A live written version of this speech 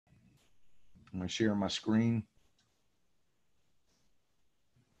I'm going to share my screen.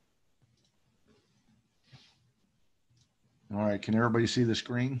 All right, can everybody see the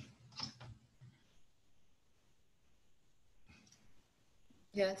screen?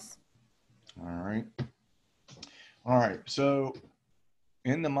 Yes. All right. All right, so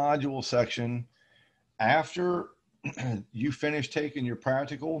in the module section, after you finish taking your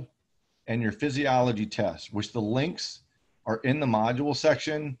practical and your physiology test, which the links are in the module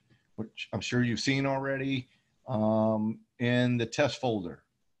section, which I'm sure you've seen already, in the test folder.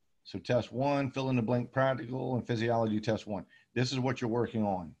 So test 1, fill in the blank practical, and physiology test 1. This is what you're working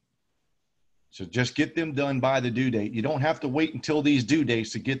on. So just get them done by the due date. You don't have to wait until these due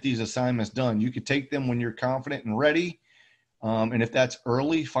dates to get these assignments done. You could take them when you're confident and ready. And if that's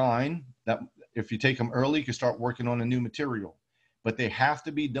early, fine. That if you take them early, you can start working on a new material. But they have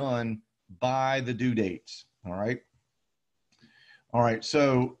to be done by the due dates. All right. All right.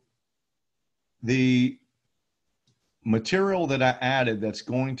 So the material that I added that's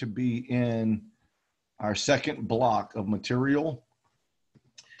going to be in our second block of material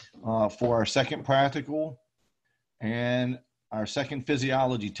for our second practical and our second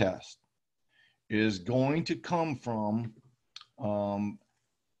physiology test is going to come from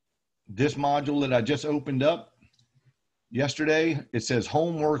this module that I just opened up yesterday. It says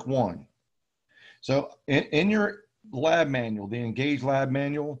homework 1. So in your lab manual, the Engage lab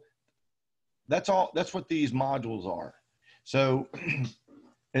manual, that's what these modules are. So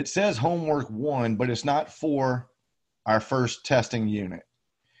it says homework 1, but it's not for our first testing unit.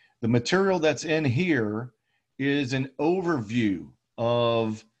 The material that's in here is an overview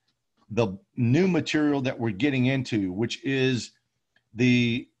of the new material that we're getting into, which is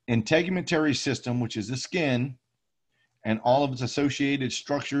the integumentary system, which is the skin and all of its associated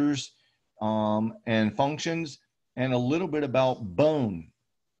structures and functions, and a little bit about bone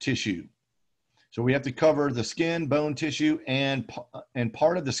tissue. So we have to cover the skin, bone tissue, and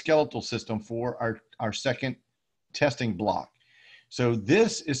part of the skeletal system for our second testing block. So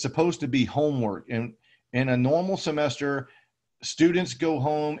this is supposed to be homework. And in a normal semester, students go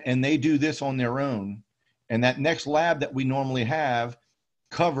home and they do this on their own. And that next lab that we normally have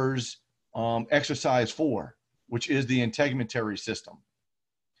covers exercise 4, which is the integumentary system.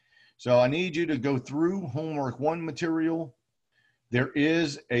 So I need you to go through homework 1 material. There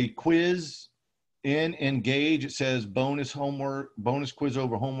is a quiz in Engage. It says bonus quiz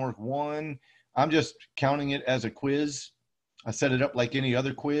over homework 1. I'm just counting it as a quiz. I set it up like any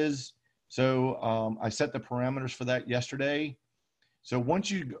other quiz. So I set the parameters for that yesterday. So once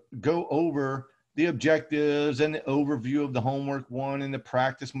you go over the objectives and the overview of the homework 1 and the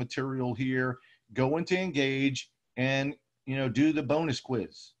practice material here, go into Engage and do the bonus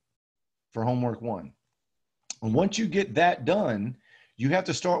quiz for homework 1. And once you get that done, you have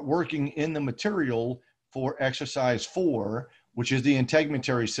to start working in the material for exercise 4, which is the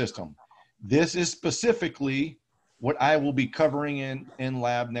integumentary system. This is specifically what I will be covering in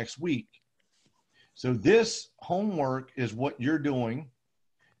lab next week. So this homework is what you're doing.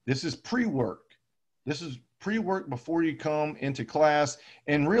 This is pre-work. This is pre-work before you come into class.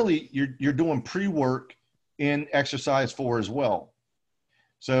 And really, you're doing pre-work in exercise 4 as well.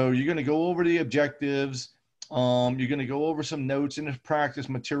 So you're going to go over the objectives. You're going to go over some notes in the practice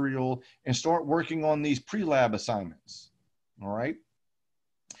material and start working on these pre-lab assignments. All right?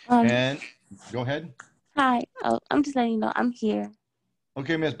 And go ahead. Hi. Oh, I'm just letting you know I'm here.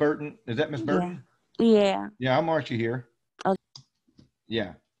 Okay, Miss Burton. Is that Miss Burton? Yeah. Yeah, I'm Archie here. Okay.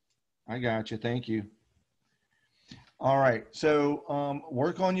 Yeah, I got you. Thank you. All right. So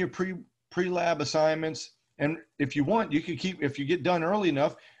work on your pre-lab assignments. And if you want, you can if you get done early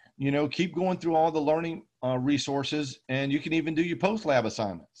enough, keep going through all the learning resources, and you can even do your post-lab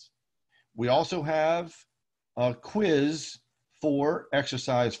assignments. We also have a quiz for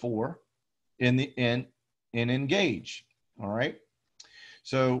exercise 4 in Engage. All right.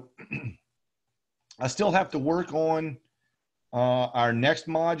 So I still have to work on our next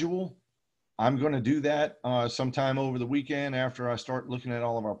module. I'm going to do that sometime over the weekend after I start looking at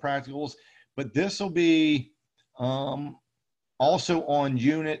all of our practicals. But this will be also on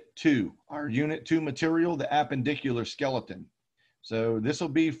Unit 2, our Unit 2 material, the appendicular skeleton. So this will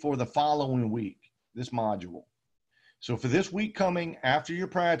be for the following week, this module. So for this week coming after your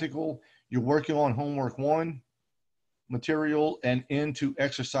practical, you're working on homework 1 material and into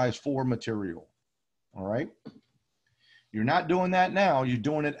exercise 4 material. All right. You're not doing that now. You're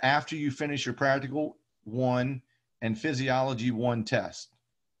doing it after you finish your practical 1 and physiology 1 test.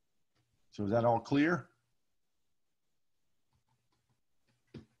 So is that all clear?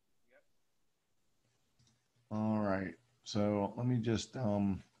 All right. So let me just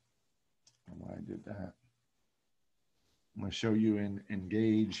why I did that. I'm going to show you in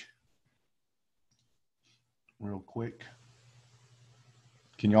Engage real quick.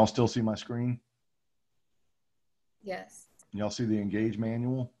 Can y'all still see my screen? Yes. Y'all see the Engage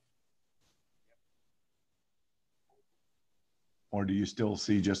manual? Or do you still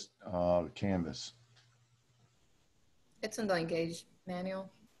see just Canvas? It's in the Engage manual.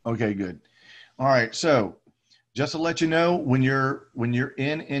 Okay, good. All right, so just to let you know, when you're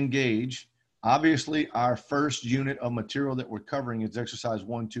in Engage, obviously our first unit of material that we're covering is exercise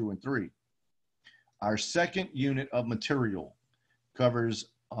 1, 2, and 3. Our second unit of material covers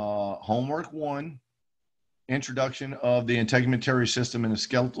homework 1, introduction of the integumentary system and the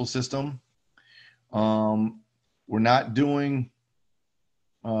skeletal system. We're not doing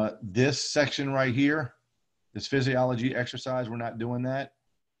this section right here, this physiology exercise. We're not doing that,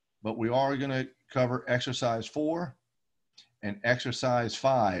 but we are going to cover exercise 4 and exercise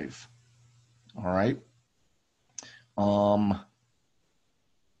 5. All right.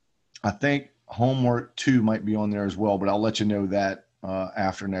 I think homework 2 might be on there as well, but I'll let you know that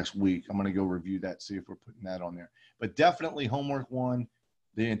after next week. I'm going to go review that, see if we're putting that on there. But definitely homework 1,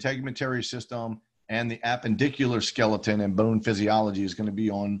 the integumentary system and the appendicular skeleton and bone physiology is going to be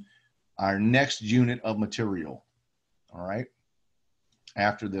on our next unit of material. All right.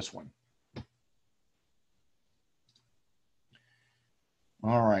 After this one.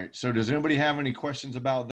 All right. So does anybody have any questions about that?